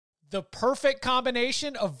The perfect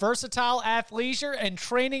combination of versatile athleisure and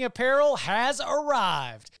training apparel has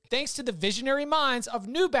arrived. Thanks to the visionary minds of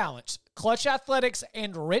New Balance, Clutch Athletics,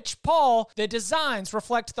 and Rich Paul, the designs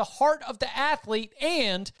reflect the heart of the athlete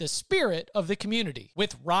and the spirit of the community.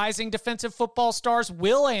 With rising defensive football stars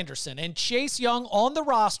Will Anderson and Chase Young on the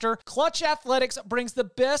roster, Clutch Athletics brings the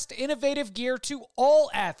best innovative gear to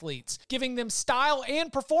all athletes, giving them style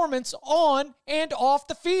and performance on and off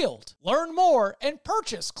the field. Learn more and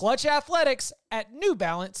purchase Clutch Athletics at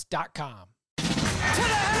newbalance.com. To the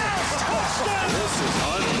house! Touchdown! This is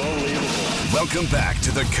unbelievable. Welcome back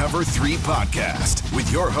to the Cover 3 podcast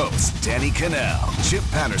with your hosts, Danny Cannell, Chip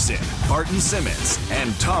Patterson, Barton Simmons,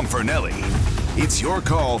 and Tom Fernelli. It's your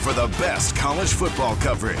call for the best college football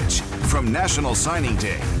coverage, from National Signing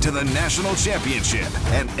Day to the National Championship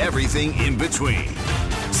and everything in between.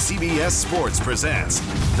 CBS Sports presents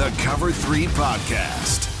the Cover 3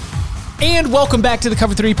 podcast. And welcome back to the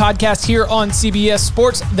Cover 3 podcast here on CBS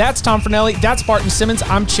Sports. That's Tom Fernelli. That's Barton Simmons.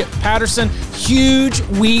 I'm Chip Patterson. Huge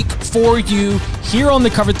week for you here on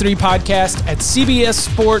the Cover 3 podcast at CBS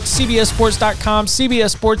Sports, CBSSports.com,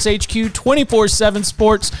 CBS Sports HQ, 24/7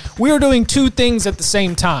 Sports. We are doing two things at the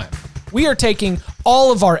same time. We are taking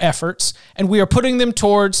all of our efforts and we are putting them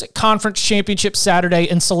towards Conference Championship Saturday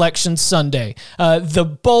and Selection Sunday. The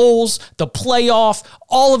bowls, the playoff,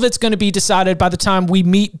 all of it's going to be decided by the time we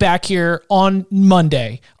meet back here on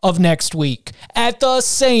Monday of next week. At the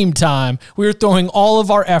same time, we're throwing all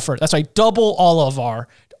of our effort. That's right, double all of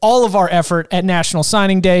our effort at National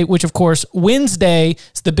Signing Day, which, of course, Wednesday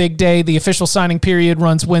is the big day. The official signing period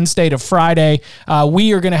runs Wednesday to Friday.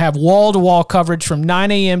 We are going to have wall-to-wall coverage from 9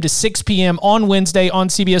 a.m. to 6 p.m. on Wednesday on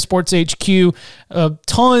CBS Sports HQ.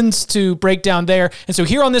 Tons to break down there. And so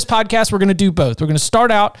here on this podcast, we're going to do both. We're going to start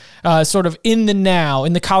out sort of in the now,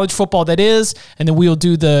 in the college football that is, and then we'll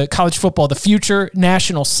do the college football, the future,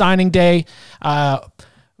 National Signing Day.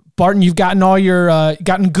 Barton, you've gotten all your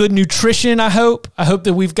gotten good nutrition, I hope. I hope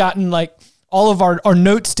that we've gotten like all of our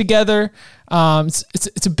notes together.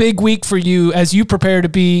 It's a big week for you as you prepare to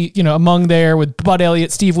be, among there with Bud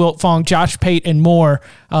Elliott, Steve Wiltfong, Josh Pate, and more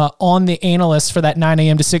on the analysts for that 9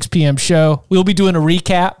 a.m. to 6 p.m. show. We'll be doing a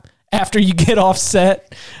recap after you get off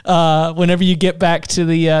set, whenever you get back to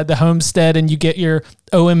the homestead and you get your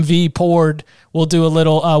OMV poured. We'll do a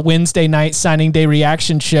little Wednesday night signing day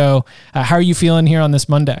reaction show. How are you feeling here on this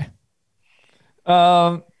Monday?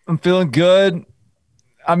 I'm feeling good.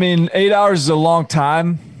 I mean, 8 hours is a long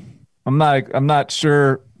time. I'm not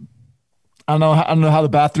sure. I don't know how the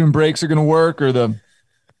bathroom breaks are going to work or the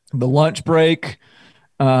lunch break.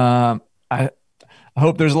 I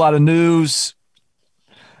hope there's a lot of news.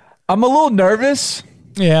 I'm a little nervous.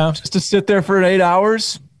 Yeah. Just to sit there for 8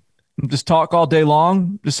 hours and just talk all day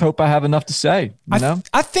long. Just hope I have enough to say,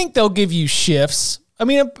 I think they'll give you shifts. I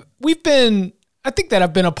mean, I think that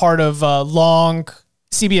I've been a part of long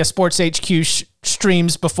CBS Sports HQ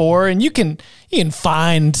streams before, and you can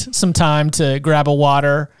find some time to grab a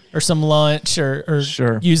water or some lunch or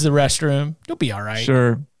sure. Use the restroom. You'll be all right.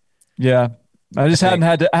 Sure. Yeah. I hadn't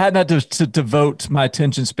had to devote my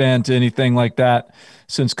attention span to anything like that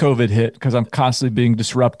since COVID hit, because I'm constantly being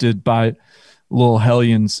disrupted by little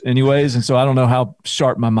hellions anyways. And so I don't know how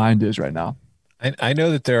sharp my mind is right now. I know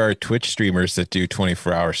that there are Twitch streamers that do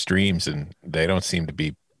 24-hour streams, and they don't seem to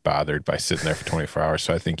be bothered by sitting there for 24 hours.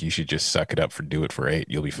 So I think you should just suck it up do it for 8.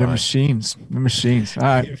 You'll be fine. They're machines. All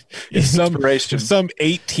right. If some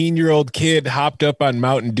 18-year-old kid hopped up on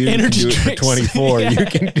Mountain Dew to do it for 24, yeah. You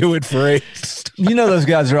can do it for 8. Those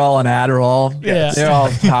guys are all on Adderall. Yeah. They're all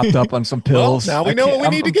hopped up on some pills. Well, now we know what we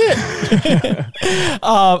need to get.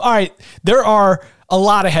 All right. There are a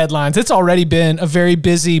lot of headlines. It's already been a very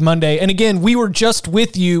busy Monday. And again, we were just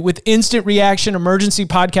with you with Instant Reaction Emergency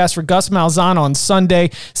Podcast for Gus Malzahn on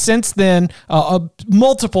Sunday. Since then,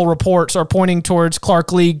 multiple reports are pointing towards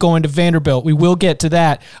Clark Lee going to Vanderbilt. We will get to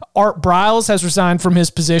that. Art Briles has resigned from his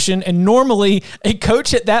position, and normally a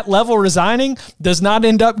coach at that level resigning does not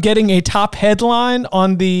end up getting a top headline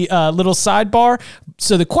on the little sidebar.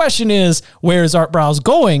 So the question is, where is Art Briles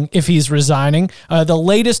going if he's resigning? The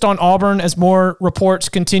latest on Auburn, as more reports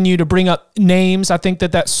continue to bring up names, I think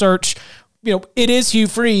that search, it is Hugh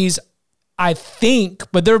Freeze, I think,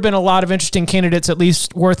 but there have been a lot of interesting candidates, at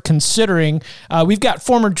least worth considering. We've got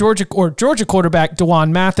former Georgia quarterback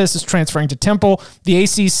DeJuan Mathis is transferring to Temple. The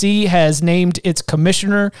ACC has named its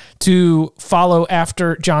commissioner to follow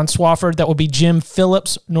after John Swofford. That will be Jim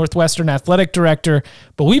Phillips, Northwestern athletic director.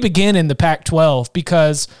 But we begin in the Pac-12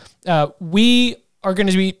 because we are going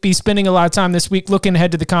to be spending a lot of time this week looking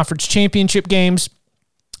ahead to the conference championship games.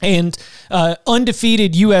 And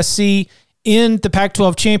undefeated USC in the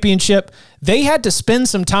Pac-12 championship. They had to spend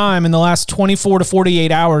some time in the last 24 to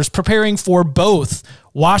 48 hours preparing for both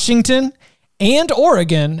Washington and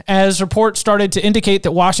Oregon, as reports started to indicate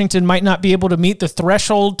that Washington might not be able to meet the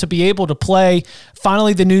threshold to be able to play.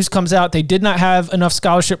 Finally, the news comes out they did not have enough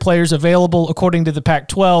scholarship players available, according to the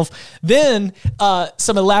Pac-12. Then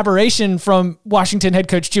some elaboration from Washington head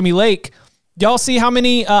coach Jimmy Lake. Y'all see how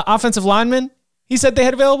many offensive linemen he said they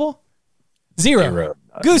had available? Zero.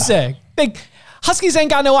 Goose egg. Huskies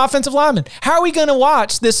ain't got no offensive linemen. How are we going to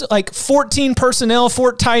watch this 14 personnel,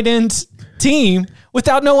 4 tight ends team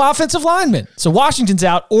without no offensive linemen? So Washington's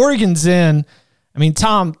out, Oregon's in. I mean,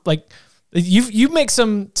 Tom, you make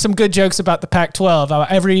some good jokes about the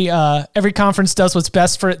Pac-12. Every conference does what's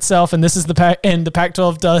best for itself, and this is the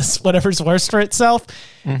Pac-12 does whatever's worst for itself.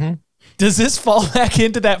 Mm-hmm. Does this fall back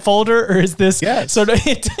into that folder, or is this sort of?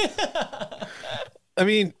 I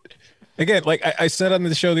mean, again, like I said on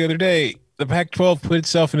the show the other day, the Pac-12 put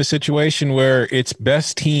itself in a situation where its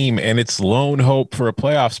best team and its lone hope for a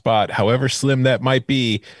playoff spot, however slim that might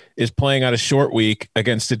be, is playing on a short week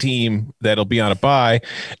against a team that'll be on a bye.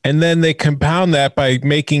 And then they compound that by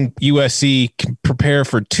making USC prepare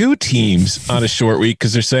for 2 teams on a short week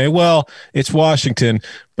because they're saying, well, it's Washington,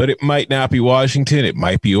 but it might not be Washington. It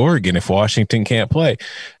might be Oregon if Washington can't play.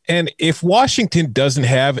 And if Washington doesn't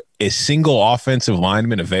have a single offensive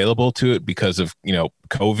lineman available to it because of,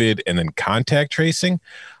 COVID and then contact tracing,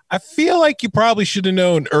 I feel like you probably should have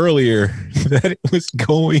known earlier that it was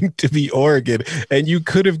going to be Oregon, and you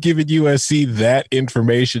could have given USC that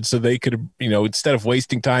information so they could have, instead of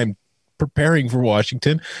wasting time preparing for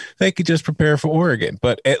Washington, they could just prepare for Oregon.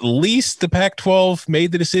 But at least the Pac-12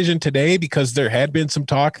 made the decision today, because there had been some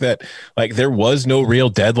talk that there was no real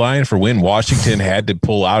deadline for when Washington had to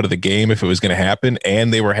pull out of the game if it was going to happen.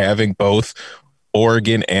 And they were having both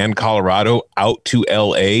Oregon and Colorado out to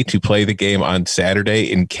LA to play the game on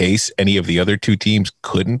Saturday in case any of the other 2 teams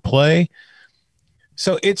couldn't play.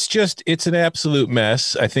 So it's an absolute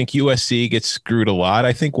mess. I think USC gets screwed a lot.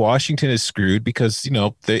 I think Washington is screwed because,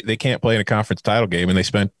 they can't play in a conference title game, and they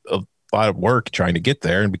spent a lot of work trying to get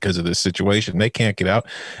there. And because of this situation, they can't get out.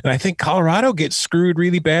 And I think Colorado gets screwed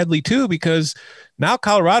really badly too, because now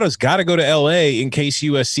Colorado's got to go to LA in case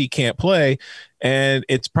USC can't play. And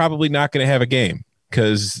it's probably not going to have a game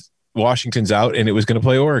because Washington's out and it was going to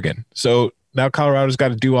play Oregon. So now Colorado's got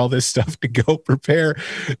to do all this stuff to go prepare,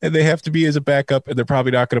 and they have to be as a backup, and they're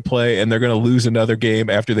probably not going to play, and they're going to lose another game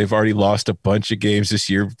after they've already lost a bunch of games this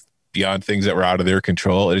year beyond things that were out of their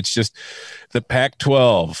control. And it's just the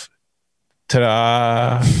Pac-12.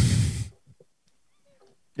 Ta-da.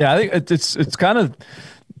 Yeah, I think it's kind of,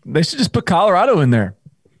 they should just put Colorado in there.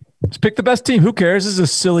 Just pick the best team. Who cares? This is a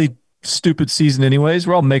silly, stupid season anyways.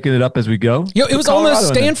 We're all making it up as we go. It was almost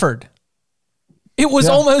Stanford. It was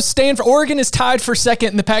almost Stanford. Oregon is tied for second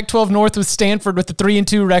in the Pac-12 North with Stanford with the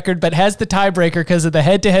 3-2 record, but has the tiebreaker because of the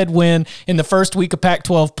head-to-head win in the first week of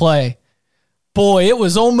Pac-12 play. Boy, it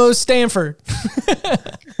was almost Stanford.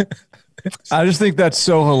 I just think that's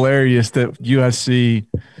so hilarious that USC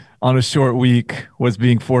on a short week was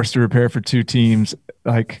being forced to prepare for 2 teams.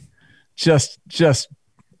 Just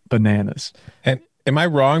bananas. And am I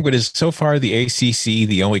wrong? But is so far the ACC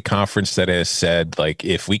the only conference that has said,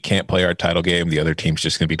 if we can't play our title game, the other team's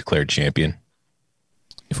just going to be declared champion?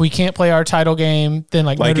 If we can't play our title game, then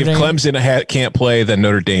Notre if Dame, Clemson can't play, then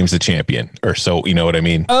Notre Dame's the champion, or so, you know what I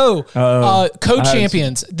mean?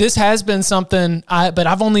 Co-champions. This has been something, but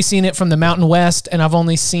I've only seen it from the Mountain West, and I've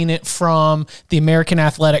only seen it from the American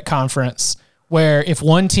Athletic Conference, where if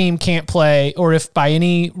one team can't play, or if by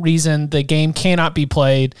any reason the game cannot be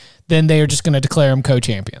played, then they are just going to declare them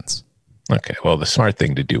co-champions. Okay, well, the smart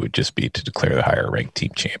thing to do would just be to declare the higher-ranked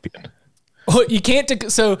team champion. Well, you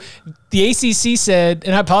can't. So the ACC said,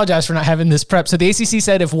 and I apologize for not having this prep. So the ACC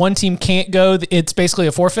said if one team can't go, it's basically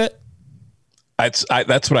a forfeit. That's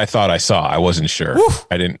what I thought I saw. I wasn't sure. Woof.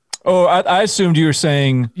 I didn't. Oh, I assumed you were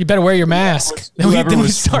saying you better wear your mask. Whoever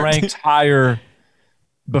was ranked higher,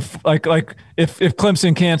 like if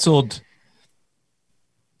Clemson canceled,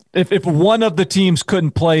 if one of the teams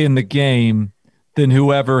couldn't play in the game, then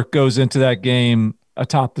whoever goes into that game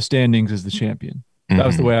atop the standings is the champion. That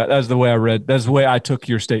was the way I read. That's the way I took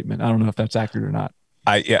your statement. I don't know if that's accurate or not.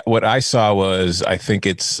 What I saw was, I think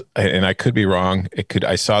it's, and I could be wrong.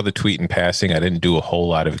 I saw the tweet in passing. I didn't do a whole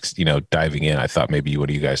lot of, diving in. I thought maybe one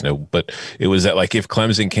of you guys know, but it was that if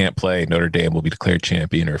Clemson can't play, Notre Dame will be declared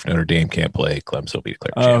champion, or if Notre Dame can't play, Clemson will be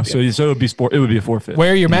declared champion. So it would be a forfeit.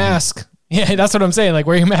 Wear your mask. Yeah, that's what I'm saying.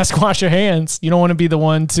 Wear your mask, wash your hands. You don't want to be the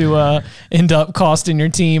one to end up costing your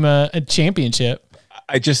team a championship.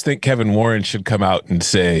 I just think Kevin Warren should come out and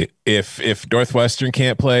say, if Northwestern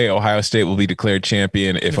can't play, Ohio State will be declared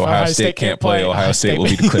champion. If Ohio State can't play, Ohio State will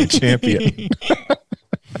be declared champion.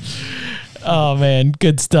 Oh, man.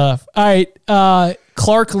 Good stuff. All right.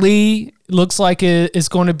 Clark Lee looks like it is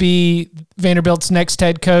going to be Vanderbilt's next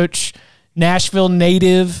head coach. Nashville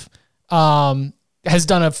native, has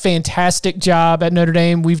done a fantastic job at Notre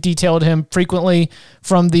Dame. We've detailed him frequently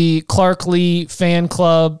from the Clark Lee fan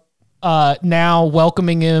club, now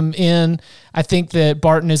welcoming him in. I think that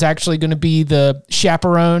Barton is actually going to be the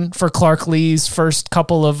chaperone for Clark Lee's first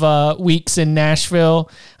couple of weeks in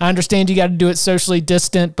Nashville. I understand you got to do it socially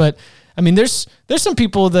distant, but I mean, there's some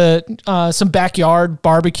people that some backyard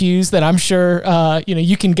barbecues that I'm sure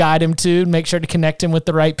you can guide him to and make sure to connect him with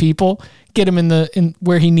the right people, get him in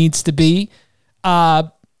where he needs to be.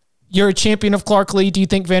 You're a champion of Clark Lee. Do you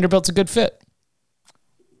think Vanderbilt's a good fit?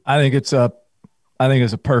 I think it's a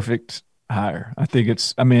perfect hire. I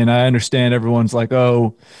understand everyone's like,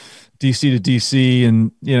 oh, DC to DC,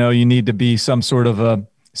 and you need to be some sort of a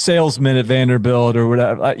salesman at Vanderbilt or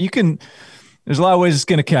whatever. There's a lot of ways to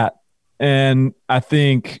skin a cat. And I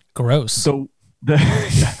think gross. The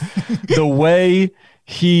way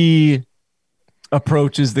he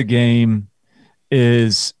approaches the game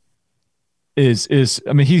is he is as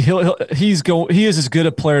good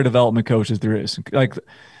a player development coach as there is. Like,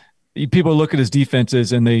 people look at his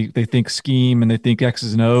defenses and they think scheme and they think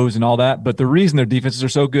X's and O's and all that, but the reason their defenses are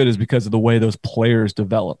so good is because of the way those players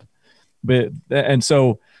develop. And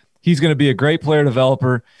so he's going to be a great player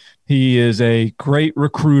developer. He is a great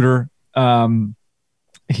recruiter.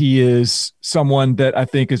 He is someone that I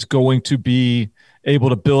think is going to be able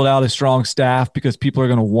to build out a strong staff because people are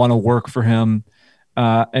going to want to work for him.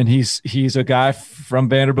 And he's a guy from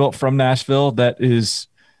Vanderbilt, from Nashville, that is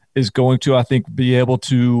going to, I think, be able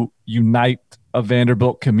to unite a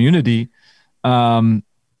Vanderbilt community. I don't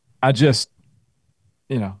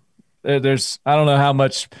know how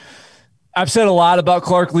much I've said a lot about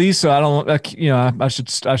Clark Lee, so I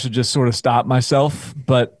should just sort of stop myself,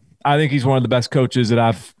 but I think he's one of the best coaches that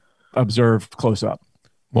I've observed close up.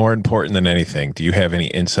 More important than anything, do you have any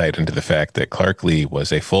insight into the fact that Clark Lee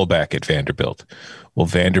was a fullback at Vanderbilt? Will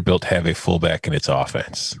Vanderbilt have a fullback in its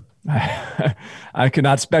offense? I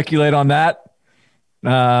cannot speculate on that.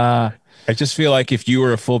 I just feel like if you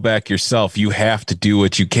were a fullback yourself, you have to do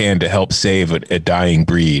what you can to help save a dying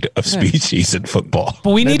breed of species in football.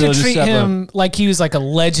 But we need to treat him like he was like a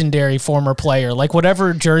legendary former player. Like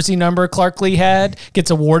whatever jersey number Clark Lee had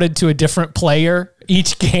gets awarded to a different player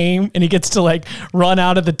each game, and he gets to like run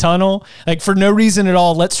out of the tunnel. Like for no reason at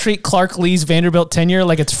all, let's treat Clark Lee's Vanderbilt tenure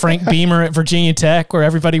like it's Frank Beamer at Virginia Tech, where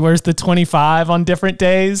everybody wears the 25 on different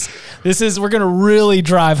days. We're going to really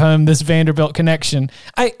drive home this Vanderbilt connection.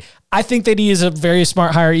 I think that he is a very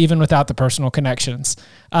smart hire even without the personal connections.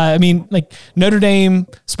 Like Notre Dame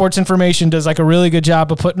Sports Information does like a really good job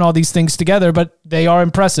of putting all these things together, but they are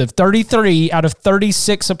impressive. 33 out of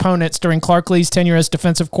 36 opponents during Clark Lee's tenure as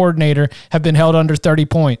defensive coordinator have been held under 30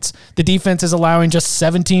 points. The defense is allowing just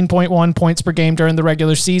 17.1 points per game during the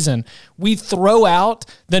regular season. We throw out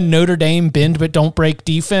the Notre Dame bend but don't break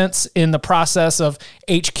defense in the process of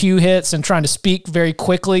HQ hits and trying to speak very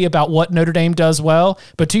quickly about what Notre Dame does well.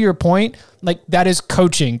 But to your point, like that is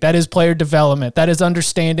coaching, that is player development, that is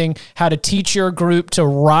understanding how to teach your group to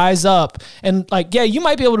rise up. And like, yeah, you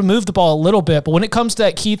might be able to move the ball a little bit, but when it comes to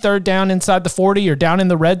that key third down inside the 40 or down in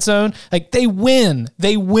the red zone, like they win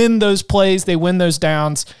those plays, they win those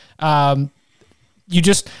downs. I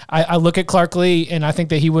look at Clark Lee and I think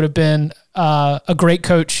that he would have been a great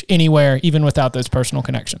coach anywhere, even without those personal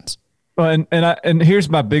connections. Well, and here's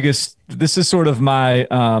my biggest, this is sort of my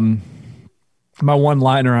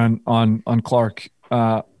one-liner on Clark.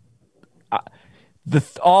 The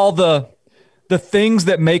things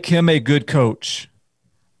that make him a good coach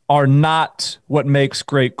are not what makes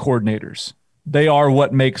great coordinators. They are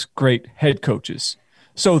what makes great head coaches.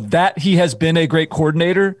 So that he has been a great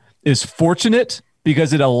coordinator is fortunate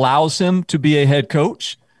because it allows him to be a head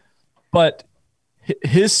coach. But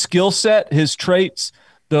his skill set, his traits,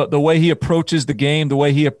 the way he approaches the game, the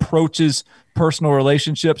way he approaches personal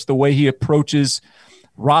relationships, the way he approaches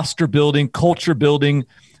roster building, culture building,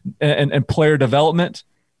 and player development,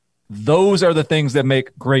 those are the things that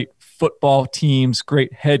make great football teams,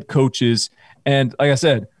 great head coaches. And like I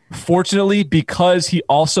said, fortunately, because he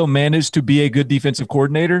also managed to be a good defensive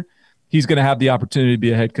coordinator, he's going to have the opportunity to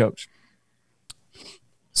be a head coach.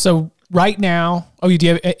 So right now, do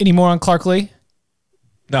you have any more on Clark Lee?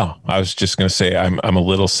 No, I was just going to say I'm a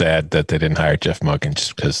little sad that they didn't hire Jeff Monken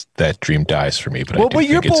just because that dream dies for me. But I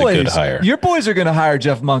do think it's a good hire. Your boys are going to hire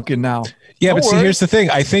Jeff Monken now. Yeah, but see, here's the thing.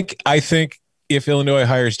 I think if Illinois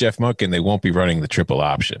hires Jeff Monken, they won't be running the triple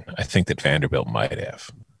option. I think that Vanderbilt might have.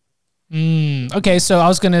 Okay, so I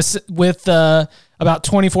was going to, with about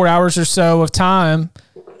 24 hours or so of time,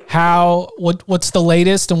 what's the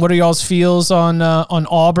latest and what are y'all's feels on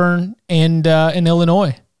Auburn and in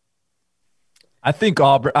Illinois? I think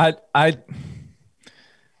Auburn. I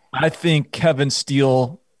think Kevin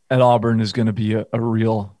Steele at Auburn is going to be a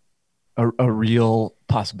real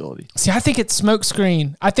possibility. See, I think it's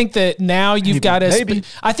smokescreen. I think that now you've got to.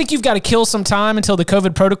 I think you've got to kill some time until the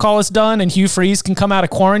COVID protocol is done and Hugh Freeze can come out of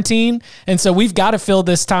quarantine. And so we've got to fill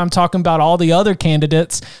this time talking about all the other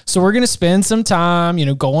candidates. So we're going to spend some time,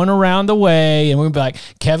 going around the way, and we're going to be like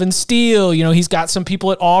Kevin Steele. He's got some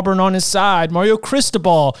people at Auburn on his side. Mario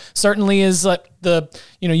Cristobal certainly is like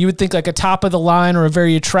you would think like a top of the line or a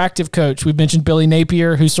very attractive coach. We've mentioned Billy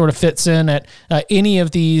Napier, who sort of fits in at any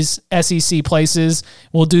of these SEC places.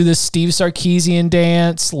 We'll do this Steve Sarkisian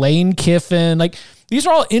dance, Lane Kiffin. Like, these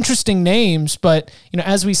are all interesting names, but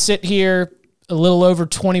as we sit here a little over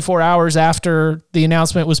 24 hours after the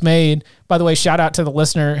announcement was made, by the way, shout out to the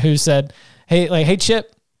listener who said, hey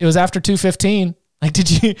Chip, it was after 2:15. Like,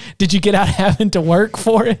 did you get out having to work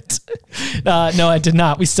for it? No, I did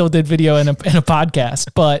not. We still did video in a podcast,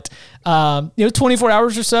 but 24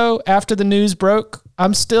 hours or so after the news broke,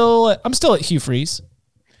 I'm still at Hugh Freeze.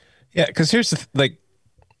 Yeah, because here's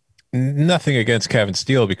nothing against Kevin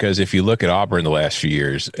Steele, because if you look at Auburn the last few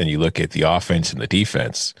years and you look at the offense and the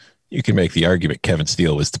defense, you can make the argument Kevin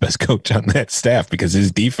Steele was the best coach on that staff because his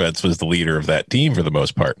defense was the leader of that team for the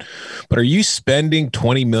most part. But are you spending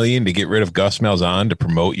 $20 million to get rid of Gus Malzahn to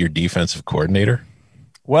promote your defensive coordinator?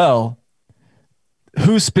 Well,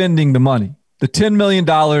 who's spending the money? The $10 million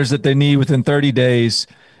that they need within 30 days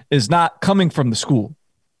is not coming from the school.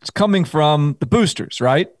 It's coming from the boosters,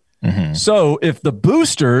 right? Mm-hmm. So if the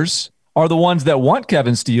boosters are the ones that want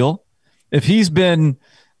Kevin Steele, if he's been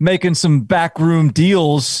making some backroom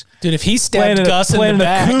deals, dude, if he stabbed Gus in the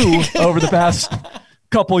back coup over the past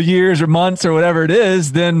couple years or months or whatever it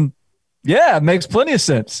is, then yeah, it makes plenty of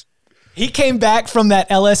sense. He came back from that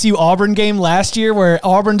LSU Auburn game last year where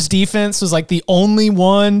Auburn's defense was like the only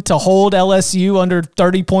one to hold LSU under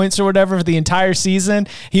 30 points or whatever for the entire season.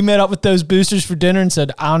 He met up with those boosters for dinner and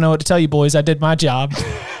said, I don't know what to tell you boys. I did my job.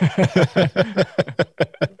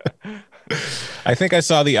 I think I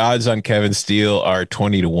saw the odds on Kevin Steele are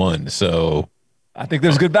 20-1. So I think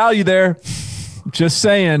there's good value there. Just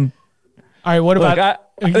saying. All right. What about,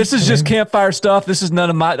 this is just campfire stuff. This is none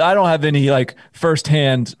of my, I don't have any like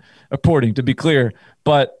firsthand reporting, to be clear,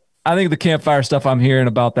 but I think the campfire stuff I'm hearing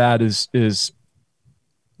about that is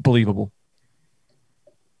believable.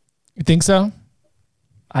 You think so?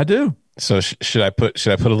 I do. So should I put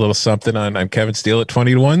a little something on Kevin Steele at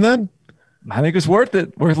 20-1 then? I think it's worth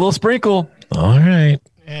it. Worth a little sprinkle. All right.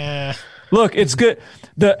 Yeah. Look, it's good.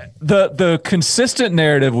 The consistent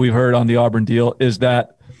narrative we've heard on the Auburn deal is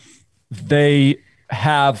that they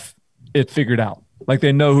have it figured out. Like,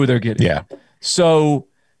 they know who they're getting. Yeah. So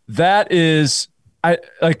that is,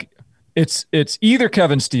 it's either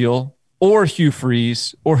Kevin Steele or Hugh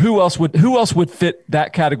Freeze, or who else would fit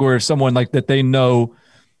that category of someone like that they know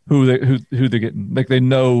who they're getting. Like, they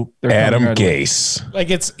know they're Adam right Gase. Like,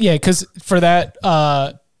 it's, yeah, because for that,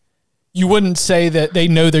 you wouldn't say that they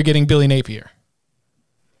know they're getting Billy Napier.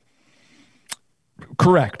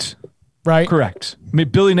 Correct. Right? Correct. I mean,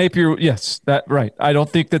 Billy Napier, yes, that right. I don't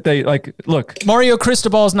think that they look. Mario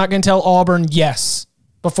Cristobal is not going to tell Auburn yes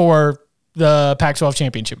before the Pac-12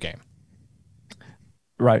 championship game.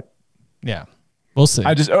 Right. Yeah. We'll see.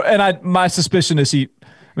 My suspicion is I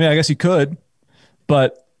guess he could,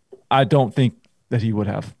 but I don't think that he would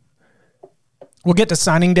have. We'll get to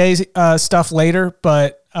signing day stuff later,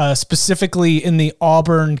 but specifically in the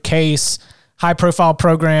Auburn case, high-profile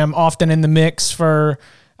program, often in the mix for,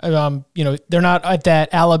 they're not at that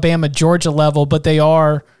Alabama-Georgia level, but they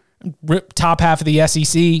are top half of the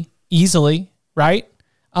SEC easily, right?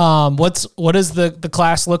 What is the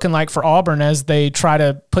class looking like for Auburn as they try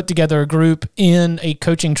to put together a group in a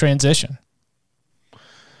coaching transition?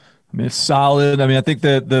 I mean, it's solid. I mean, I think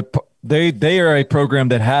they are a program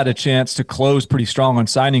that had a chance to close pretty strong on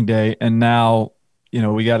signing day, and now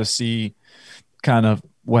we got to see kind of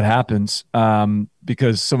what happens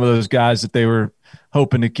because some of those guys that they were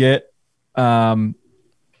hoping to get, they've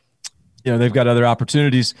got other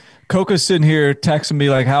opportunities. Coca's sitting here texting me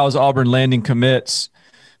like, "How is Auburn landing commits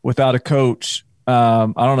without a coach?" I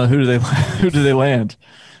don't know, who do they land?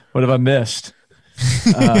 What have I missed?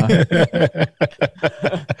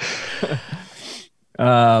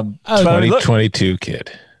 2022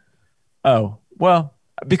 kid. Oh, well,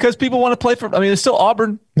 because people want to play for, it's still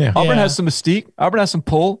Auburn. Yeah. Auburn has some mystique. Auburn has some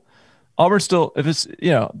pull. Auburn still, if it's,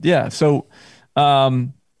 yeah. So,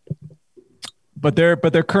 but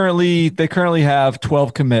they currently have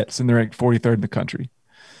 12 commits and they're ranked 43rd in the country.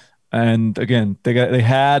 And again, they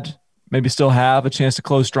had, maybe still have a chance to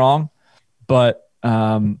close strong, but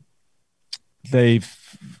they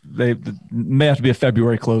may have to be a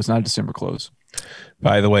February close, not a December close.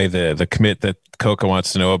 By the way, the commit that Coca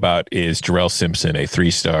wants to know about is Jarrell Simpson, a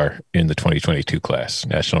 3-star in the 2022 class,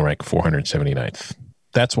 national rank 479th.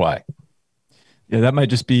 That's why. Yeah, that might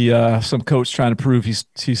just be some coach trying to prove he's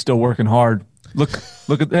still working hard. Look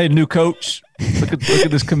at, hey, new coach. Look at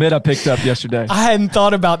this commit I picked up yesterday. I hadn't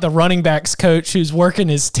thought about the running backs coach who's working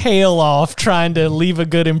his tail off trying to leave a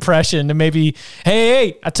good impression and maybe,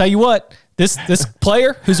 hey, I tell you what, this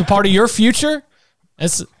player who's a part of your future,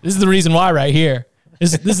 this is the reason why right here.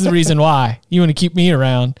 This is the reason why you want to keep me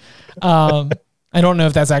around. I don't know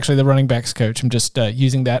if that's actually the running backs coach. I'm just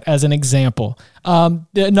using that as an example.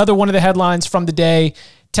 Another one of the headlines from the day,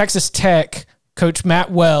 Texas Tech coach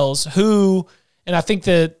Matt Wells, who, and I think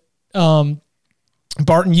that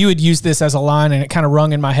Barton, you had used this as a line and it kind of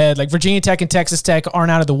rung in my head. Like Virginia Tech and Texas Tech aren't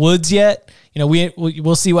out of the woods yet.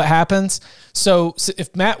 We'll see what happens. So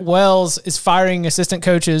if Matt Wells is firing assistant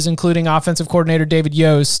coaches, including offensive coordinator David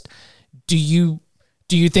Yost, do you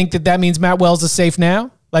think that means Matt Wells is safe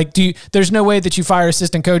now? Like, there's no way that you fire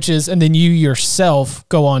assistant coaches and then you yourself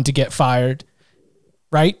go on to get fired,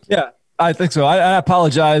 right? Yeah, I think so. I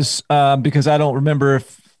apologize because I don't remember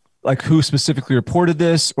who specifically reported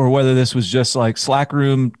this or whether this was just like Slack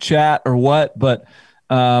room chat or what. But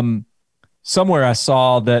somewhere I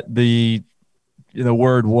saw that the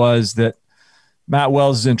word was that Matt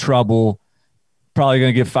Wells is in trouble, probably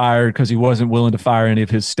going to get fired because he wasn't willing to fire any of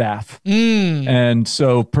his staff. And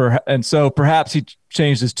so perhaps he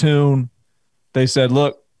changed his tune. They said,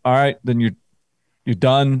 look, all right, then you're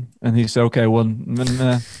done. And he said, okay, well,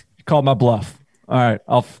 you called my bluff. All right,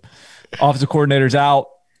 offensive coordinator's out,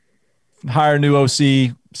 hire a new OC,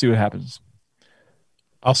 see what happens.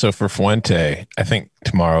 Also for Fuente, I think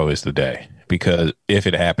tomorrow is the day, because if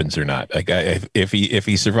it happens or not, like if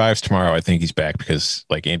he survives tomorrow, I think he's back, because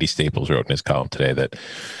like Andy Staples wrote in his column today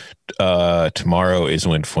that tomorrow is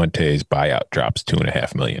when Fuente's buyout drops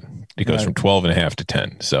 $2.5 million. It goes from 12.5 to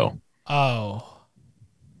 10. So, oh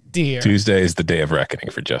dear, Tuesday is the day of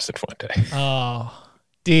reckoning for Justin Fuente. Oh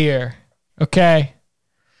dear. Okay.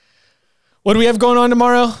 What do we have going on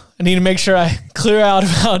tomorrow? I need to make sure I clear out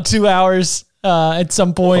about 2 hours at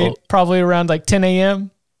some point, probably around like 10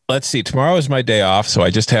 a.m. Let's see. Tomorrow is my day off, so I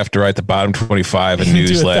just have to write the bottom 25 a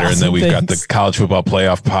newsletter, and then we've got the college football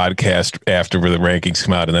playoff podcast after where the rankings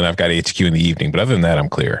come out, and then I've got HQ in the evening. But other than that, I'm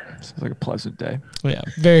clear. Sounds like a pleasant day. Yeah,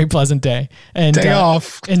 very pleasant day. And day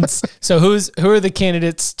off. And so who are the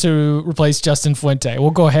candidates to replace Justin Fuente?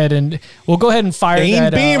 We'll go ahead and fire Shane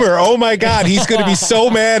that. Beamer. Oh my God, he's going to be so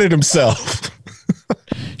mad at himself.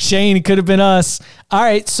 Shane, it could have been us. All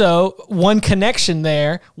right, so one connection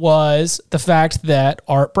there was the fact that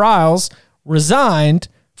Art Briles resigned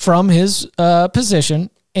from his position,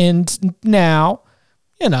 and now,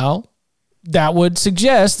 that would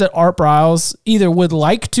suggest that Art Briles either would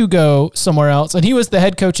like to go somewhere else, and he was the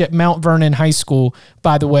head coach at Mount Vernon High School,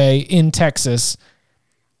 by the way, in Texas.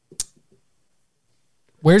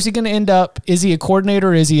 Where's he going to end up? Is he a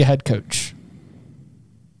coordinator or is he a head coach?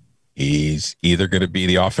 He's either going to be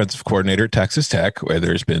the offensive coordinator at Texas Tech, where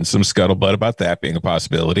there's been some scuttlebutt about that being a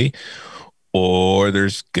possibility, or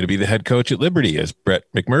there's going to be the head coach at Liberty, as Brett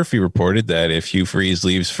McMurphy reported that if Hugh Freeze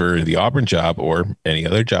leaves for the Auburn job or any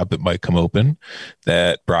other job that might come open,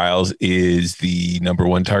 that Briles is the number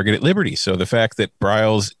one target at Liberty. So the fact that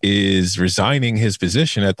Briles is resigning his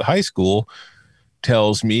position at the high school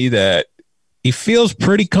tells me that he feels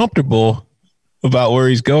pretty comfortable about where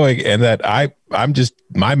he's going, and that I'm just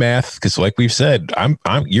my math, because like we've said,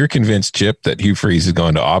 you're convinced, Chip, that Hugh Freeze is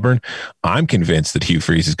going to Auburn. I'm convinced that Hugh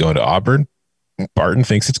Freeze is going to Auburn. Barton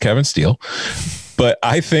thinks it's Kevin Steele, but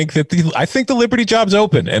I think that the Liberty job's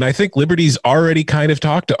open, and I think Liberty's already kind of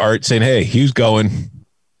talked to Art saying, "Hey, Hugh's going.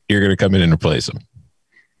 You're going to come in and replace him."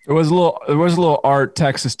 There was a little Art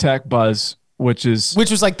Texas Tech buzz, which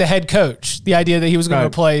was like the head coach. The idea that he was going to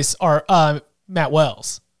replace Matt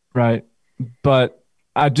Wells, right? But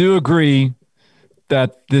I do agree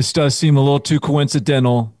that this does seem a little too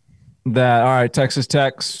coincidental that, all right, Texas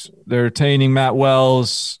Tech's, they're retaining Matt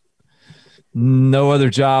Wells. No other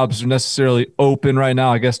jobs are necessarily open right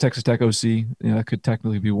now. I guess Texas Tech OC, that could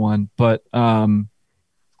technically be one. But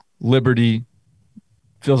Liberty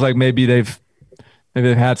feels like maybe they've Maybe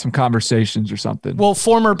they've had some conversations or something. Well,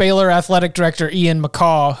 former Baylor athletic director Ian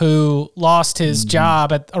McCaw, who lost his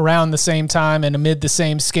job at around the same time and amid the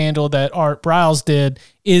same scandal that Art Briles did,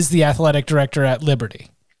 is the athletic director at Liberty.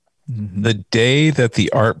 The day that the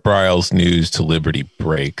Art Briles news to Liberty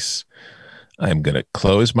breaks, I'm going to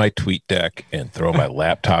close my tweet deck and throw my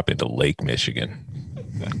laptop into Lake Michigan.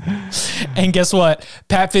 And guess what?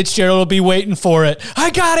 Pat Fitzgerald will be waiting for it.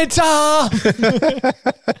 I got it, Tom.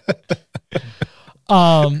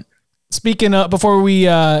 Speaking of, before we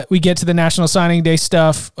get to the National Signing Day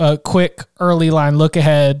stuff, a quick early line look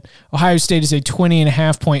ahead. Ohio State is a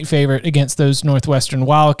 20.5-point favorite against those Northwestern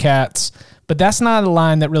Wildcats, but that's not a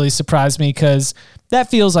line that really surprised me because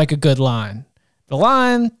that feels like a good line. The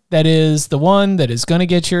line that is the one that is going to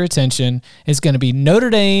get your attention is going to be Notre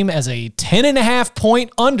Dame as a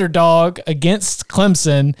 10.5-point underdog against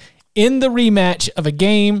Clemson in the rematch of a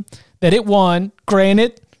game that it won.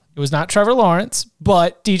 Granted, it was not Trevor Lawrence,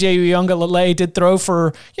 but DJ Uiagalelei did throw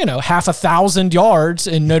for, 1,000 yards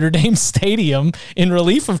in Notre Dame Stadium in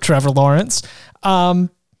relief of Trevor Lawrence.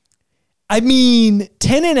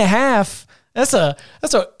 10.5.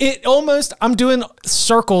 I'm doing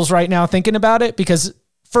circles right now thinking about it because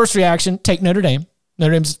first reaction, take Notre Dame.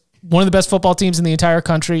 Notre Dame's one of the best football teams in the entire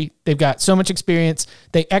country. They've got so much experience.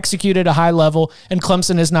 They execute at a high level, and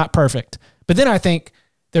Clemson is not perfect. But then I think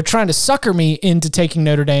they're trying to sucker me into taking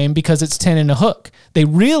Notre Dame because it's 10 and a hook. They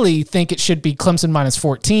really think it should be Clemson minus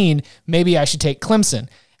 14. Maybe I should take Clemson.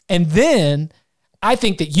 And then I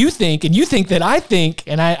think that you think, and you think that I think,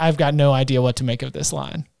 and I've got no idea what to make of this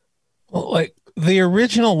line. Well, like the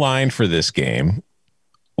original line for this game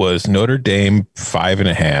was Notre Dame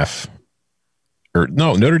 5.5, or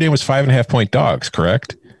no, Notre Dame was 5.5-point dogs,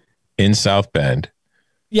 correct? In South Bend.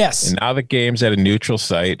 Yes. And now the game's at a neutral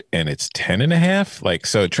site and it's 10.5. Like,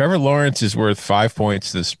 so Trevor Lawrence is worth 5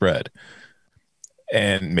 points to the spread.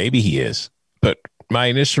 And maybe he is, but my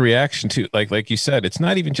initial reaction to like you said, it's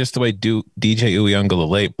not even just the way DJ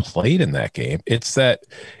Uiagalelei played in that game. It's that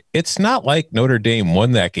it's not like Notre Dame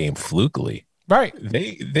won that game flukily. Right.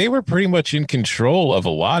 They were pretty much in control of a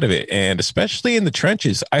lot of it. And especially in the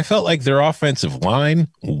trenches, I felt like their offensive line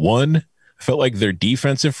won. I felt like their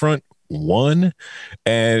defensive front won.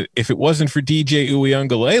 And if it wasn't for DJ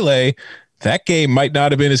Uiagalelei, that game might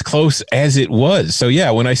not have been as close as it was. So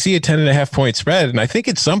yeah, when I see a 10.5-point spread, and I think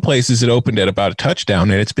in some places it opened at about a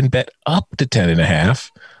touchdown and it's been bet up to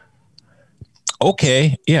 10.5.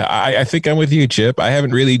 Okay. Yeah. I think I'm with you, Chip. I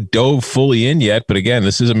haven't really dove fully in yet, but again,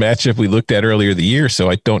 this is a matchup we looked at earlier the year. So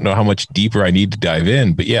I don't know how much deeper I need to dive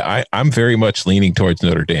in, but yeah, I'm very much leaning towards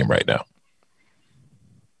Notre Dame right now.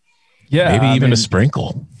 Yeah. Maybe even a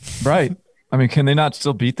sprinkle. Right. I mean, can they not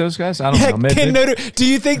still beat those guys? I don't know. Do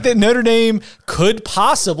you think that Notre Dame could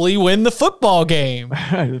possibly win the football game?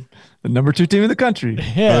 The number 2 team in the country.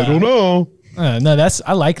 Yeah. I don't know. No,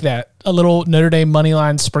 I like that. A little Notre Dame money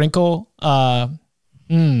line sprinkle. I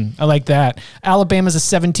like that. Alabama's a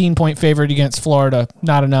 17-point favorite against Florida.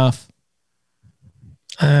 Not enough.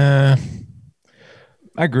 I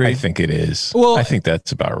agree. I think it is. Well, I think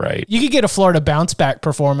that's about right. You could get a Florida bounce back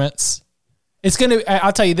performance. It's going to,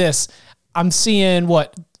 I'll tell you this. I'm seeing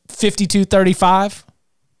 52-35,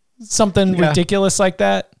 something ridiculous like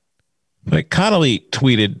that. Like Connolly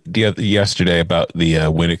tweeted yesterday about the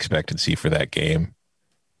win expectancy for that game,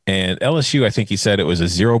 and LSU, I think he said it was a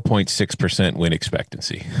 0.6% win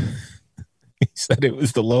expectancy. He said it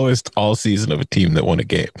was the lowest all season of a team that won a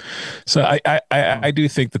game. So I do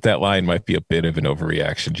think that line might be a bit of an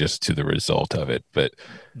overreaction just to the result of it, but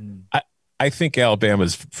I think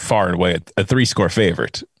Alabama's far and away a 3-score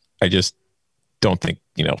favorite. I just don't think,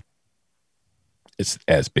 it's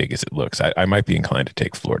as big as it looks. I might be inclined to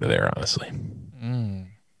take Florida there, honestly. I'm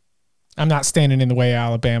not standing in the way of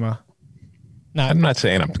Alabama. I'm not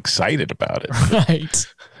saying I'm excited about it. Right.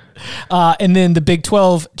 And then the Big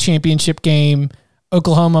 12 championship game,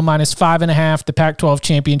 Oklahoma minus 5.5. The Pac-12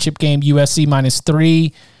 championship game, USC minus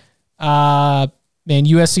 3. Man,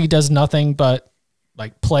 USC does nothing but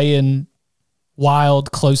play in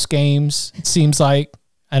wild, close games. It seems like.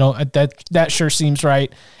 That sure seems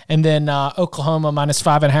right. And then Oklahoma minus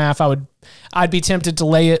 5.5. I'd be tempted to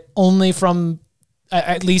lay it only from,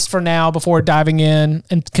 at least for now, before diving in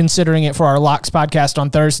and considering it for our Locks podcast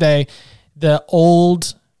on Thursday. The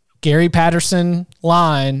old Gary Patterson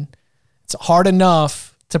line. It's hard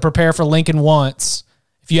enough to prepare for Lincoln once.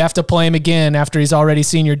 If you have to play him again after he's already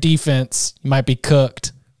seen your defense, you might be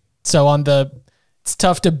cooked. So it's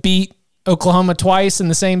tough to beat Oklahoma twice in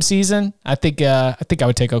the same season. I think I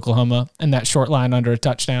would take Oklahoma in that short line under a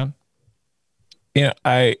touchdown. Yeah,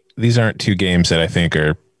 these aren't two games that I think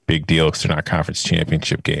are big deal because they're not conference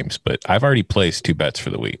championship games. But I've already placed 2 bets for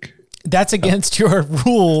the week. That's against your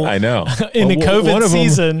rule. I know. In the COVID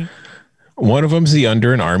season. One of them's the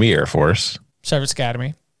under in Army Air Force. Service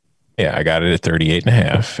Academy. Yeah, I got it at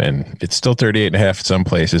 38.5, and it's still 38.5 at some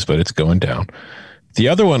places, but it's going down. The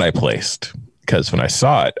other one I placed, because when I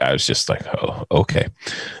saw it, I was just like, oh, okay.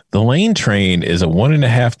 The Lane Train is a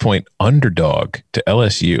 1.5 point underdog to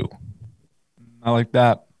LSU. I like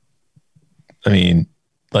that. I mean,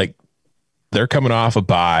 like, they're coming off a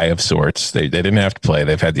bye of sorts. They didn't have to play.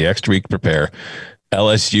 They've had the extra week to prepare.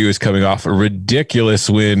 LSU is coming off a ridiculous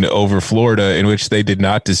win over Florida in which they did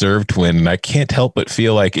not deserve to win. And I can't help but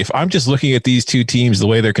feel like if I'm just looking at these two teams the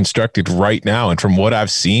way they're constructed right now and from what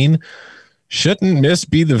I've seen, shouldn't Miss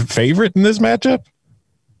be the favorite in this matchup?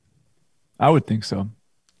 I would think so.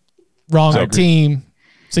 Wrong team.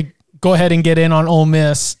 So go ahead and get in on Ole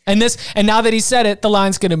Miss. And now that he said it, the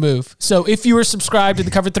line's going to move. So if you were subscribed to the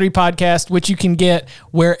Cover 3 podcast, which you can get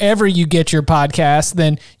wherever you get your podcast,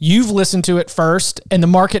 then you've listened to it first and the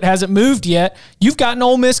market hasn't moved yet. You've gotten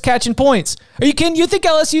Ole Miss catching points. Are you kidding? You think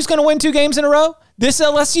LSU's going to win 2 games in a row? This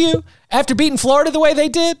LSU after beating Florida the way they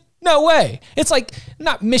did? No way. It's like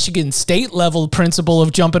not Michigan State level principle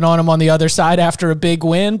of jumping on them on the other side after a big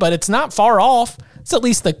win, but it's not far off. It's at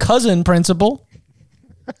least the cousin principle.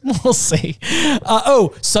 We'll see.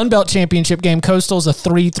 Sunbelt Championship game. Coastal's a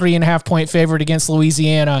 3.5 point favorite against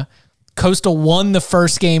Louisiana. Coastal won the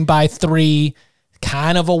first game by 3.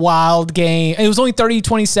 Kind of a wild game. It was only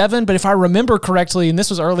 30-27, but if I remember correctly, and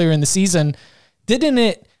this was earlier in the season, wasn't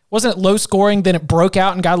it low scoring? Then it broke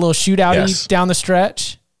out and got a little shootout-y down the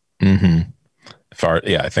stretch? Mm-hmm.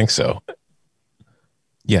 Yeah, I think so.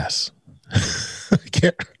 Yes.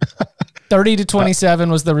 30-27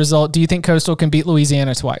 was the result. Do you think Coastal can beat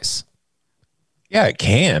Louisiana twice? Yeah, it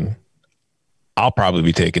can. I'll probably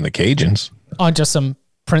be taking the Cajuns. On just some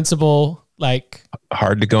principle, like...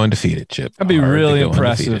 Hard to go undefeated, Chip. That'd be really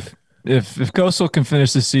impressive. If Coastal can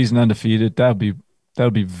finish the season undefeated, that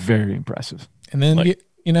would be very impressive. And then,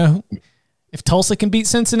 if Tulsa can beat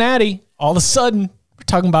Cincinnati, all of a sudden, we're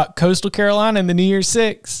talking about Coastal Carolina in the New Year's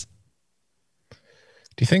Six. Do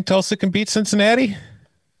you think Tulsa can beat Cincinnati?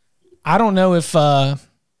 I don't know if I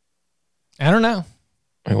don't know.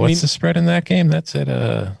 What's the spread in that game? That's at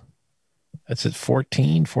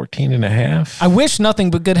 14 and a half. I wish nothing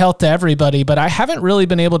but good health to everybody, but I haven't really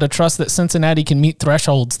been able to trust that Cincinnati can meet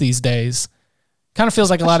thresholds these days. Kind of feels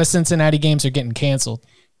like a lot of Cincinnati games are getting canceled.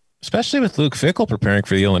 Especially with Luke Fickell preparing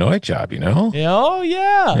for the Illinois job, Oh,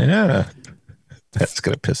 yeah. Yeah. That's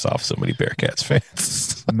going to piss off so many Bearcats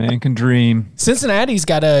fans. Man can dream. Cincinnati's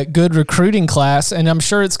got a good recruiting class, and I'm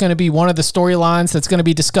sure it's going to be one of the storylines that's going to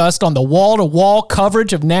be discussed on the wall-to-wall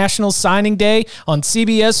coverage of National Signing Day on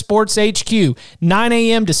CBS Sports HQ, 9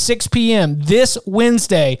 a.m. to 6 p.m. this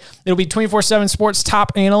Wednesday. It'll be 24/7 Sports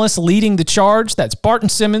top analysts leading the charge. That's Barton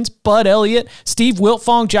Simmons, Bud Elliott, Steve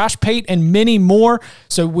Wiltfong, Josh Pate, and many more.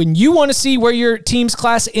 So when you want to see where your team's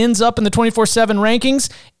class ends up in the 24/7 rankings,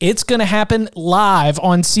 it's going to happen live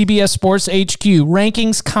on CBS Sports HQ.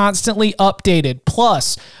 Rankings constantly updated.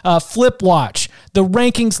 Plus, Flip Watch, the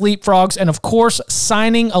rankings leapfrogs, and of course,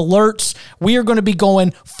 signing alerts. We are going to be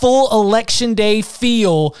going full election day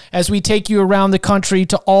feel as we take you around the country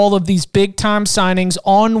to all of these big time signings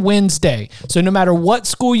on Wednesday. So no matter what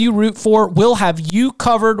school you root for, we'll have you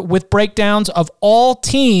covered with breakdowns of all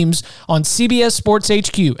teams on CBS Sports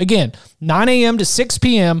HQ. Again, 9 a.m. to 6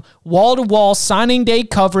 p.m., wall-to-wall signing day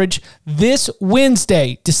coverage this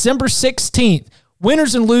Wednesday, December 16th.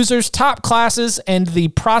 Winners and losers, top classes, and the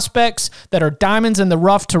prospects that are diamonds in the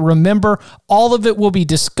rough to remember. All of it will be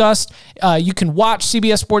discussed. You can watch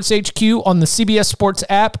CBS Sports HQ on the CBS Sports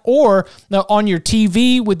app or on your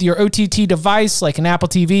TV with your OTT device like an Apple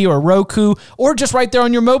TV or a Roku, or just right there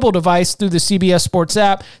on your mobile device through the CBS Sports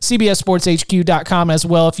app, cbssportshq.com as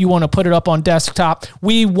well if you want to put it up on desktop.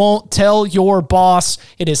 We won't tell your boss.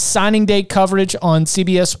 It is signing day coverage on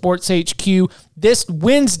CBS Sports HQ this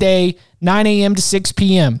Wednesday, 9 a.m. to 6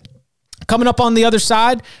 p.m. Coming up on the other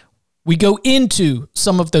side, we go into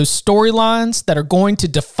some of those storylines that are going to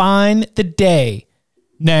define the day.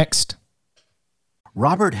 Next.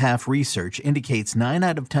 Robert Half research indicates 9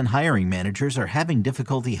 out of 10 hiring managers are having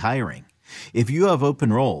difficulty hiring. If you have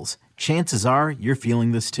open roles, chances are you're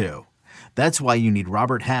feeling this too. That's why you need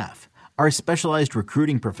Robert Half. Our specialized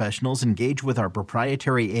recruiting professionals engage with our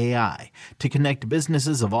proprietary AI to connect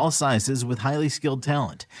businesses of all sizes with highly skilled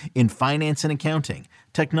talent in finance and accounting,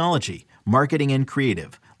 technology, marketing and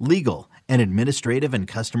creative, legal, and administrative and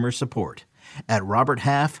customer support. At Robert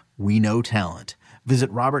Half, we know talent.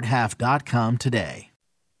 Visit roberthalf.com today.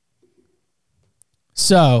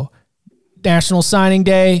 So, National Signing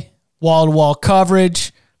Day, wall-to-wall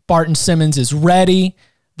coverage. Barton Simmons is ready.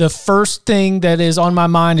 The first thing that is on my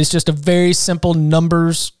mind is just a very simple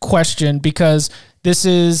numbers question, because this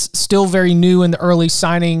is still very new in the early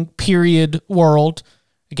signing period world.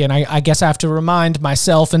 Again, I guess I have to remind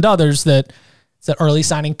myself and others that it's the early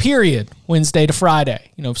signing period, Wednesday to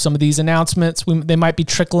Friday. Some of these announcements, they might be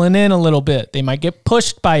trickling in a little bit. They might get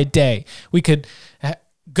pushed by a day. We could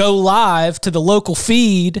go live to the local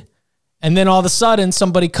feed, and then all of a sudden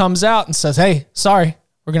somebody comes out and says, hey, sorry,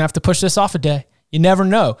 we're going to have to push this off a day. You never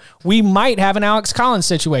know. We might have an Alex Collins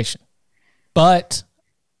situation, but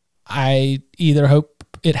I either hope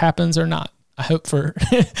it happens or not. I hope for,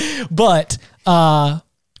 but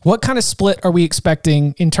what kind of split are we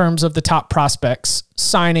expecting in terms of the top prospects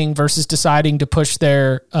signing versus deciding to push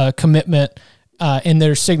their commitment in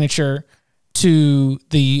their signature to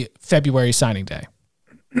the February signing day?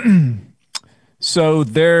 So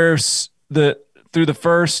there's through the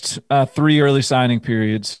first 3 early signing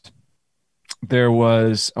periods, there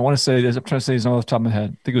was, I want to say this, I'm trying to say this off the top of my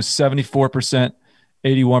head. I think it was 74%,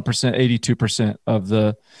 81%, 82% of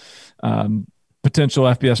the potential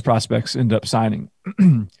FBS prospects end up signing.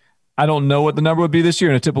 I don't know what the number would be this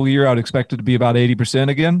year. In a typical year, I would expect it to be about 80%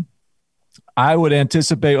 again. I would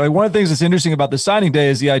anticipate, one of the things that's interesting about the signing day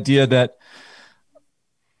is the idea that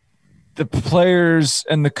the players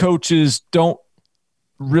and the coaches don't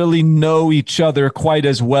really know each other quite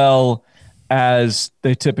as well as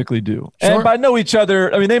they typically do. Sure. And by know each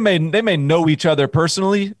other, I mean, they may know each other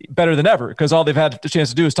personally better than ever, because all they've had the chance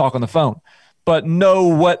to do is talk on the phone, but know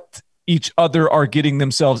what each other are getting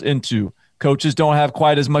themselves into. Coaches don't have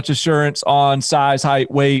quite as much assurance on size,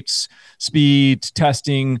 height, weights, speed,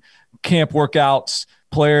 testing, camp workouts.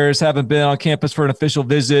 Players haven't been on campus for an official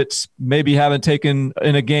visit, maybe haven't taken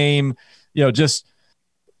in a game, just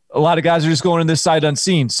a lot of guys are just going in this sight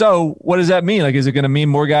unseen. So what does that mean? Like, is it going to mean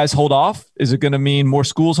more guys hold off? Is it going to mean more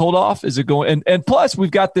schools hold off? Is it going, and plus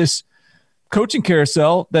we've got this coaching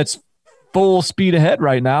carousel that's full speed ahead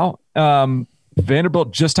right now.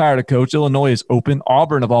 Vanderbilt just hired a coach. Illinois is open.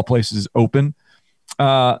 Auburn, of all places, is open.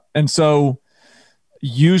 And so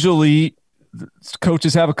usually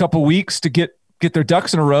coaches have a couple weeks to get their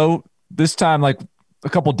ducks in a row. This time, like a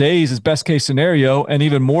couple days is best case scenario. And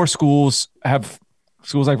even more schools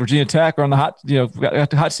like Virginia Tech are on the got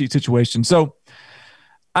the hot seat situation. So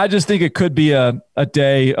I just think it could be a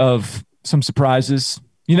day of some surprises.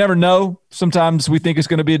 You never know. Sometimes we think it's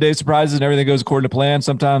going to be a day of surprises and everything goes according to plan.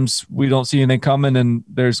 Sometimes we don't see anything coming and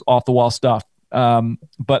there's off the wall stuff.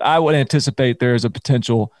 But I would anticipate there is a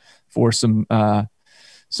potential for some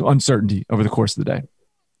uncertainty over the course of the day.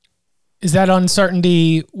 Is that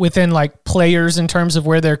uncertainty within like players in terms of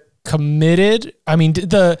where they're committed? I mean,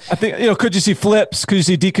 I think, could you see flips? Could you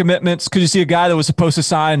see decommitments? Could you see a guy that was supposed to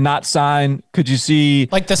sign, not sign? Could you see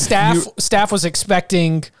like the staff was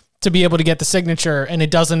expecting to be able to get the signature and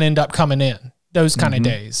it doesn't end up coming in, those kind of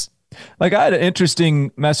days? Like, I had an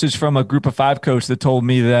interesting message from a group of 5 coach that told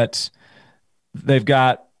me that they've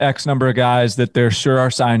got X number of guys that they're sure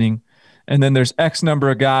are signing. And then there's X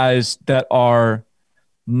number of guys that are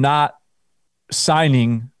not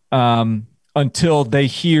signing until they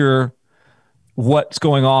hear what's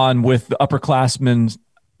going on with the upperclassmen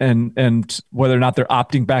and whether or not they're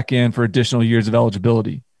opting back in for additional years of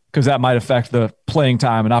eligibility, because that might affect the playing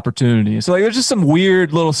time and opportunity. So like, there's just some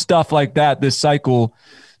weird little stuff like that this cycle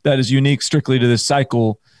that is unique strictly to this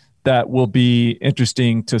cycle that will be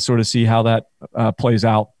interesting to sort of see how that plays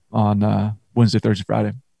out on Wednesday, Thursday,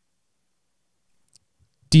 Friday.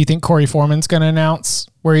 Do you think Corey Foreman's going to announce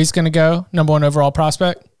where he's going to go, number 1 overall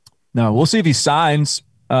prospect? No, we'll see if he signs.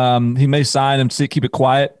 He may sign and keep it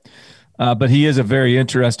quiet, but he is a very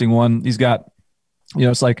interesting one. He's got,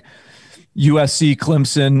 it's like USC,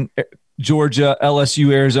 Clemson, Georgia,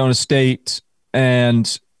 LSU, Arizona State,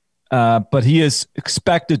 and but he is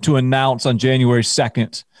expected to announce on January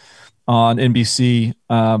 2nd on NBC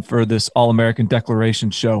for this All-American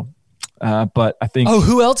Declaration show. But I think... Oh,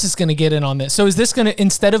 who else is going to get in on this? So is this going to,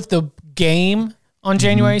 instead of the game on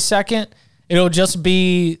January 2nd, it'll just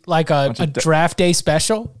be like a draft day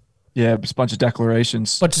special? Yeah, just a bunch of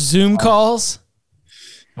declarations. Bunch of Zoom calls?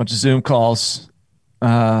 Bunch of Zoom calls.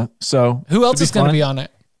 So who else is going to be on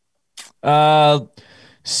it?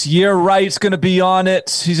 Sierra Wright's going to be on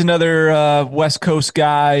it. He's another West Coast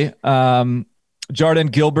guy. Jordan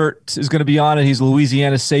Gilbert is going to be on it. He's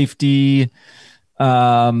Louisiana safety.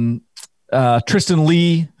 Tristan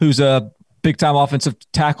Lee, who's a big-time offensive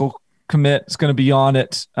tackle commit, is going to be on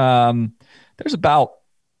it. There's about,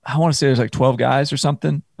 I want to say there's like 12 guys or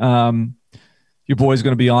something. Your boy's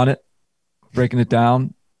going to be on it, breaking it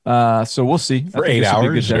down. So we'll see. For 8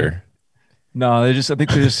 hours? Or? No, I think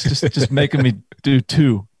they're just making me do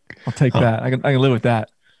 2. I'll take that. I can live with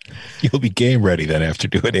that. You'll be game ready then after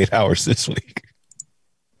doing 8 hours this week.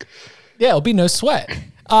 Yeah, it'll be no sweat.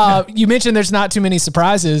 You mentioned there's not too many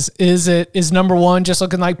surprises. Is number 1 just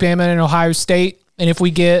looking like Bama and Ohio State? And if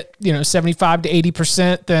we get 75 to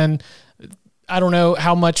 80%, then I don't know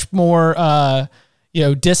how much more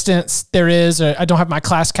distance there is. I don't have my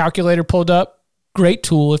class calculator pulled up. Great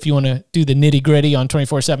tool if you want to do the nitty gritty on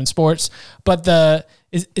 24/7 Sports. But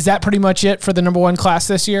is that pretty much it for the number 1 class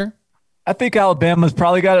this year? I think Alabama's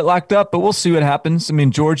probably got it locked up, but we'll see what happens. I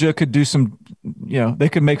mean, Georgia could do some, they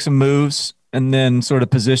could make some moves and then sort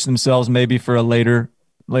of position themselves maybe for a later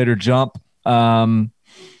jump. LSU's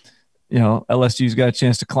got a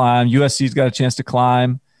chance to climb. USC's got a chance to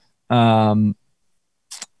climb. And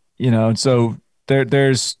so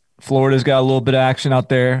there's Florida's got a little bit of action out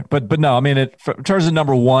there, but no, I mean, in terms of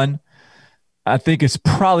number 1, I think it's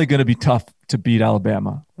probably going to be tough to beat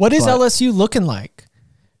Alabama. What is LSU looking like?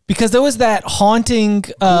 Because there was that haunting,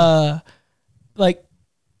 like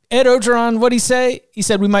Ed Orgeron, what'd he say? He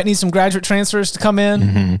said we might need some graduate transfers to come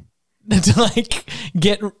in to like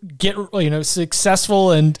get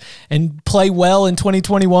successful and play well in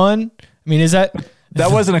 2021. I mean, is that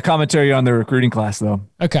wasn't a commentary on their recruiting class though?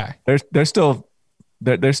 Okay, they're still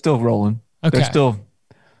rolling. Okay, they're still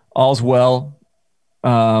all's well.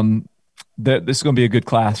 This is going to be a good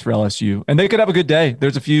class for LSU, and they could have a good day.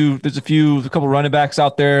 There's a couple running backs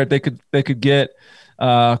out there. They could get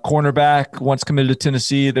cornerback once committed to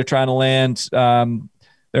Tennessee. They're trying to land.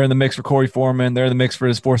 They're in the mix for Corey Foreman. They're in the mix for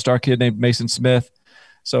his 4-star kid named Mason Smith.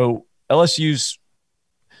 So LSU's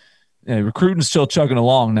recruiting's still chugging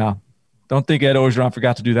along now. Don't think Ed Orgeron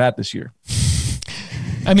forgot to do that this year.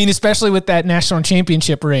 I mean, especially with that national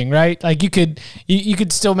championship ring, right? Like you could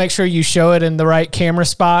still make sure you show it in the right camera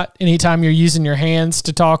spot anytime you're using your hands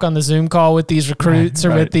to talk on the Zoom call with these recruits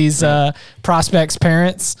or with these prospects'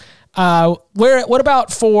 parents. What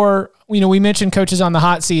about for, we mentioned coaches on the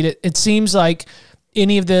hot seat. It seems like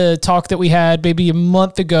any of the talk that we had maybe a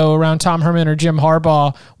month ago around Tom Herman or Jim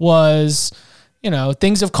Harbaugh was,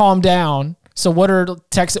 things have calmed down. So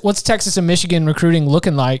what's Texas and Michigan recruiting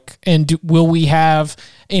looking like? And will we have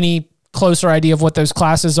any closer idea of what those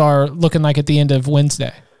classes are looking like at the end of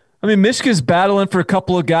Wednesday? I mean, Michigan's battling for a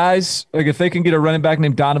couple of guys. Like if they can get a running back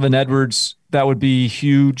named Donovan Edwards, that would be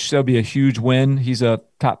huge. That would be a huge win. He's a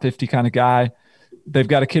top 50 kind of guy. They've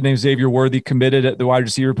got a kid named Xavier Worthy committed at the wide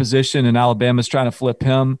receiver position, and Alabama's trying to flip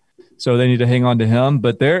him. So they need to hang on to him.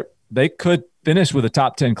 But they could finish with a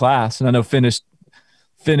top 10 class. And I know finish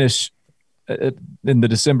in the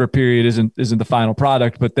December period isn't the final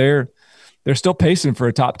product, but they're still pacing for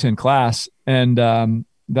a top 10 class. And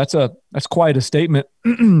that's quite a statement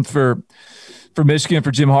for Michigan,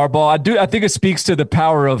 for Jim Harbaugh. I think it speaks to the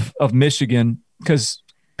power of Michigan, because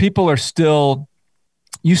people are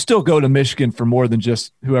you still go to Michigan for more than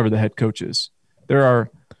just whoever the head coach is. There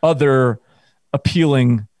are other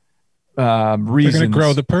appealing reasons. They're going to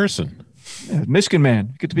grow the person. Yeah, Michigan man.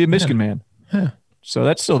 You get to be a Michigan man. Yeah. So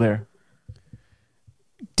that's still there.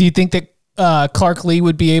 Do you think that Clark Lee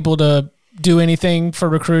would be able to do anything for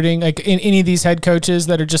recruiting? Like in any of these head coaches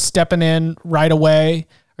that are just stepping in right away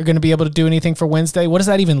are going to be able to do anything for Wednesday? What does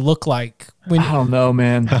that even look like? I don't know,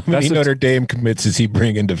 man. How many Notre Dame commits is he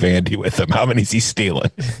bringing to Vandy with him? How many is he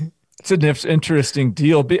stealing? It's an interesting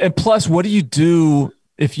deal. And plus, what do you do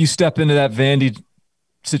if you step into that Vandy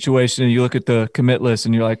situation and you look at the commit list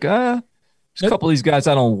and you're like, there's a couple of these guys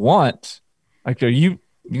I don't want. Like, are you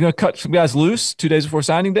going to cut some guys loose 2 days before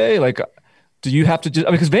signing day? Like, do you have to just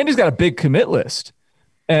 – because Vandy's got a big commit list.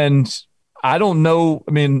 And I don't know.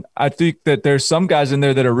 I mean, I think that there's some guys in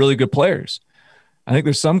there that are really good players. I think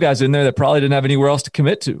there's some guys in there that probably didn't have anywhere else to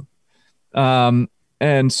commit to.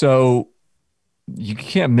 And so you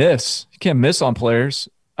can't miss. You can't miss on players.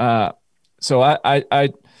 So I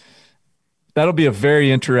that'll be a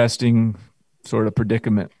very interesting sort of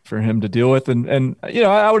predicament for him to deal with. And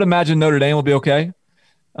I would imagine Notre Dame will be okay.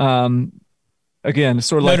 Again, it's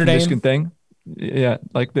sort of like the Michigan thing. Yeah,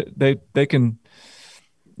 like they can,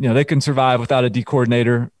 they can survive without a D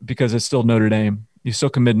coordinator because it's still Notre Dame. You're still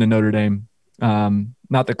committing to Notre Dame.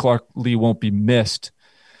 Not that Clark Lee won't be missed,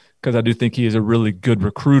 because I do think he is a really good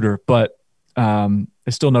recruiter, but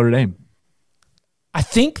it's still Notre Dame. I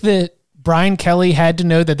think that Brian Kelly had to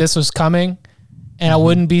know that this was coming, and I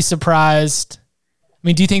wouldn't be surprised. I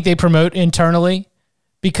mean, do you think they promote internally?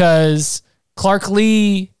 Because Clark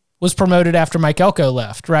Lee was promoted after Mike Elko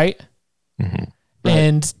left, right? Mm-hmm.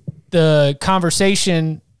 And the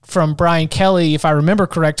conversation from Brian Kelly, if I remember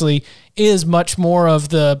correctly, is much more of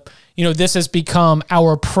the, this has become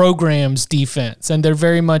our program's defense. And there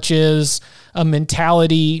very much is a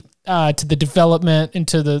mentality to the development and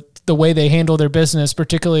to the way they handle their business,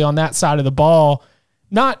 particularly on that side of the ball.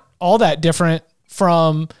 Not all that different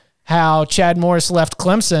from how Chad Morris left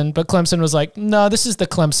Clemson, but Clemson was like, no, this is the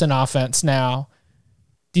Clemson offense now.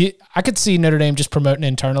 I could see Notre Dame just promoting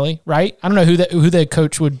internally, right? I don't know who the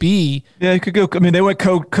coach would be. Yeah, you could go. I mean, they went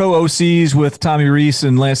co-OCs with Tommy Rees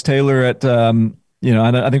and Lance Taylor at,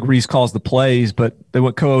 I think Rees calls the plays, but they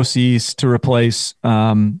went co-OCs to replace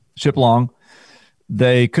Chip Long.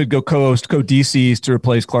 They could go co-DCs to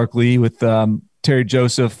replace Clark Lee with Terry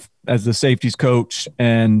Joseph as the safeties coach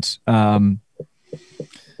and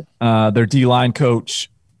their D-line coach,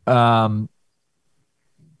 who I'm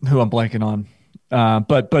blanking on.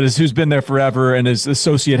 But who's been there forever and is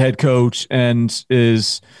associate head coach and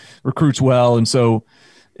recruits well, and so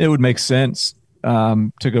it would make sense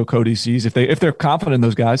to go co-DCs if they're confident in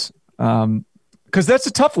those guys, because that's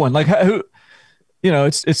a tough one. Like it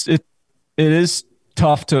is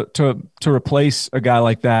tough to replace a guy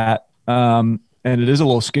like that, and it is a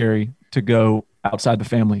little scary to go outside the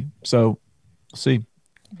family. So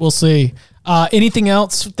we'll see. Anything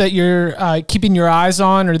else that you're keeping your eyes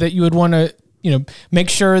on, or that you would want to make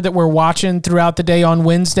sure that we're watching throughout the day on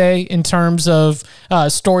Wednesday in terms of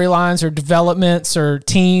storylines or developments or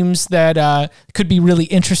teams that could be really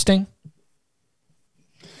interesting?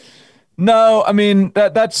 No, I mean,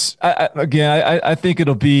 that's I think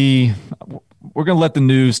it'll be, we're going to let the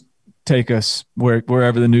news take us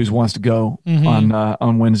wherever the news wants to go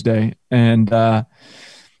on Wednesday. And, I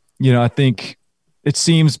think it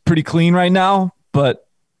seems pretty clean right now, but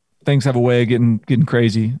things have a way of getting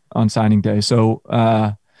crazy on signing day. So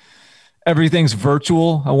everything's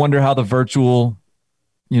virtual. I wonder how the virtual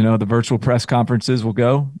press conferences will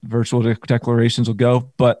go, virtual declarations will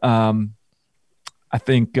go. But I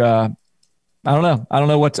think I don't know. I don't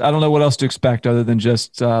know what else to expect other than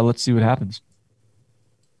just let's see what happens.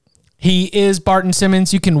 He is Barton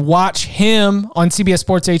Simmons. You can watch him on CBS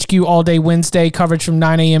Sports HQ all day Wednesday, coverage from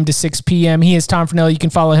 9 a.m. to 6 p.m. He is Tom Fornelli. You can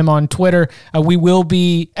follow him on Twitter. We will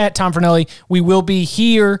be at Tom Fornelli. We will be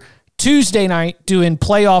here Tuesday night doing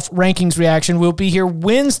playoff rankings reaction. We'll be here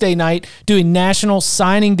Wednesday night doing National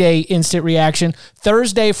Signing Day instant reaction.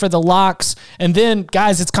 Thursday for the locks. And then,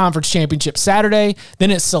 guys, it's Conference Championship Saturday. Then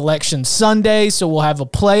it's Selection Sunday. So we'll have a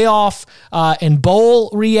playoff and bowl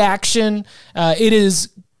reaction. It is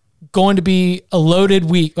going to be a loaded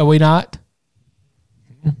week. Are we not?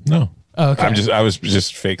 No. Oh, okay. I was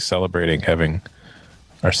just fake celebrating having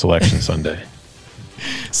our Selection Sunday.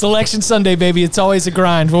 Selection Sunday, baby. It's always a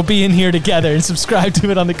grind. We'll be in here together, and subscribe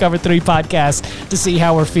to it on the Cover 3 podcast to see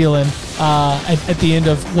how we're feeling at the end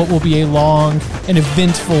of what will be a long and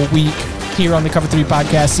eventful week here on the Cover 3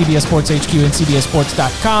 podcast, CBS Sports HQ and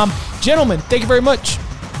CBSSports.com. Gentlemen, thank you very much.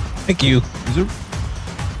 Thank you. Is it-